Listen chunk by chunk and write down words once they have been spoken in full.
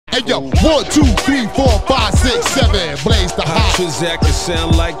Hey yo, 1, 2, 3, 4, 5, 6, 7. Blaze the hot. Transact can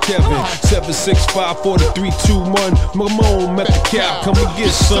sound like Kevin. 765 4321. Mamone met the cap. Come and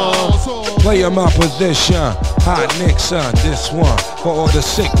get some. Play in my position. Hot Nixon. This one for all the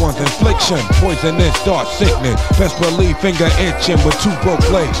sick ones. Infliction. Poisonous. Start sickening. Best believe finger itching with 2 broke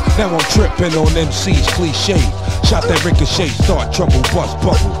legs. Now I'm tripping on MC's cliches. Shot that ricochet. Start trouble. Bust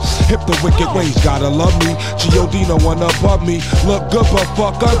bubble. Hip the wicked ways. Gotta love me. G.O.D. no one above me. Look good but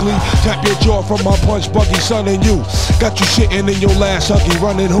fuck ugly. Tap your jaw from my punch buggy, son, and you got you shitting in your last huggy.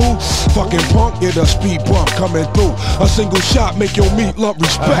 Running who? Fucking punk, get a speed bump coming through. A single shot make your meat lump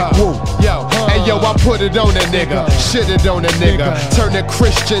respect. Woo. Yo, hey yo, I put it on a nigga, shit it on a nigga. Turn a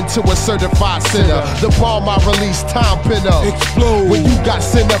Christian to a certified sinner. The bomb I release, time pinner. Explode. When you got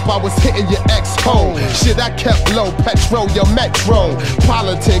sent up, I was hitting your ex-hole. Shit, I kept low, petrol, your metro.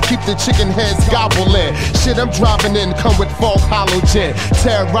 Politan, keep the chicken heads gobbling. Shit, I'm driving in, come with fog halogen.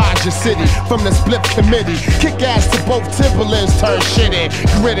 Terrorize your city from the split committee. Kick ass to both Timberlands, turn shitty.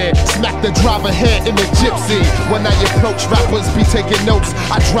 Gritty, smack the driver head in the gypsy. When I approach rappers, be taking notes.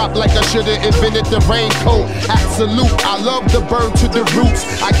 I drop like I should've invented the raincoat. Absolute, I love the bird to the roots.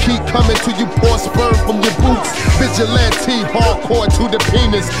 I keep coming to you, pour sperm from your boots. Vigilante, hardcore to the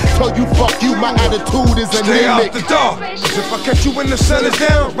penis. Told you fuck you, my attitude is anemic. Stay out the door. Cause if I catch you when the sun is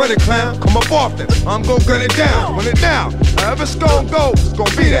down, run it, clown. Come up off it. I'm gon' gun it down, run it down. However it's gon' go, it's gon'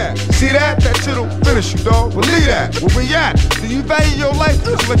 be that. See that? That shit'll finish you, dog. Believe that. Where we at? Do you value your life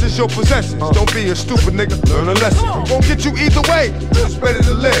as much as your possessions? Don't be a stupid nigga. Learn a lesson. I'm gon' get you either way. It's better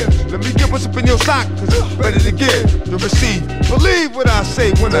to live. Let me get what's up in your sock, cause it's better to give than receive. Believe what I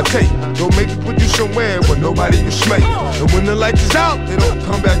say when I take. Don't make it put you somewhere where nobody you smake. And when the light is out, they don't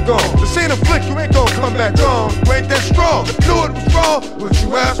come back on. This ain't a flick, you ain't gon' come back on. You ain't that strong. Knew it was wrong. What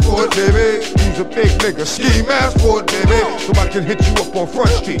you asked for it, baby? Use a big nigga. Ski mask for it, baby. So I can hit you up on Front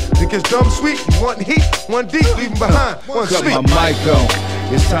Street. Think it's dumb sweet? You want heat? One deep, leaving behind. One Cut sleep. my mic on.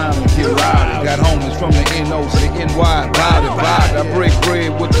 It's time to get rowdy. Got homies from the NO to the NY. Body. I break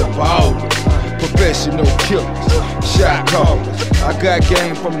bread with the ball. Professional killers, shot callers. I got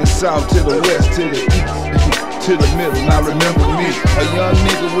game from the south to the west to the east to the middle. Now remember me, a young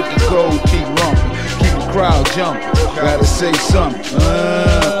nigga with the gold keep rumping, keep the crowd jumping. Gotta say something.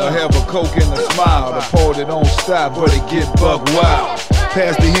 I have a coke and a smile. The party don't stop, but it get buck wild.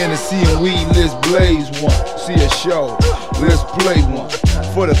 Pass the Hennessy and weed, let's blaze one. See a show, let's play one.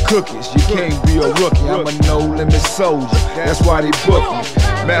 For the cookies, you can't be a rookie. I'm a no-limit soldier, that's why they book me.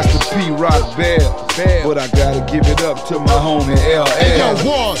 Master P rock bell, but I gotta give it up to my homie LL. Hey yo,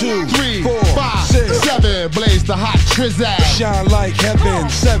 1, 2, 3, 4, 5, 6, 7. Blaze the hot Trizak. Shine like heaven.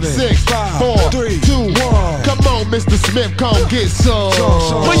 7, 6, 5, 4, 3, 2, 1. Come on, Mr. Smith, come get some.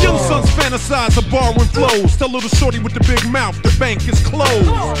 My young sons fantasize of borrowing flows. Tell little shorty with the big mouth, the bank is closed.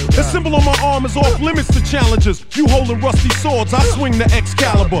 The symbol on my arm is off limits to challenges. You holding rusty swords, I swing the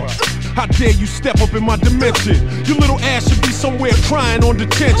Excalibur. How dare you step up in my dimension? Your little ass should be somewhere crying on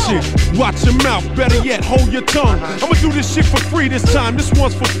detention. Watch your mouth, better yet, hold your tongue. I'ma do this shit for free this time, this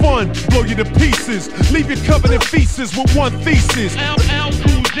one's for fun. Blow you to pieces, leave you covered in feces with one thesis.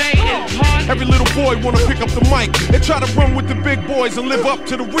 Every little boy wanna pick up the mic and try to run with the big boys and live up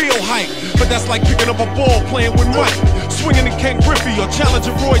to the real hype. But that's like picking up a ball playing with Mike, swinging in Ken Griffey or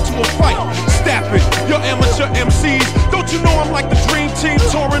challenging Roy to a fight. Stap it, your amateur MCs. Don't you know I'm like the dream team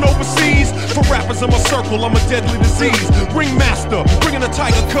touring overseas? For rappers in my circle, I'm a deadly disease. Ringmaster, bringing a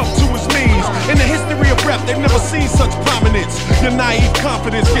tiger cup to his knees. In the history of rap, they've never seen such prominence. Your naive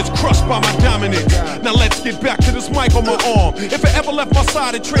confidence gets crushed by my dominance. Now let's get back to this mic on my arm. If it ever left my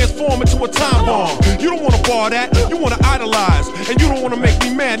side, it transformed into a time bomb. You don't wanna bar that, you wanna idolize. And you don't wanna make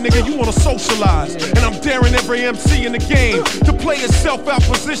me mad, nigga, you wanna socialize. And I'm daring every MC in the game to play a self-out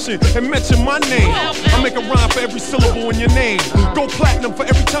position and mention my name. I make a rhyme for every syllable in your name. Go platinum for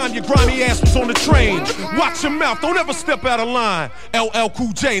every time your grimy ass was on the train. Watch your mouth, don't ever step out of line. LL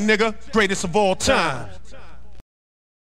Cool J, nigga, greatest of all time.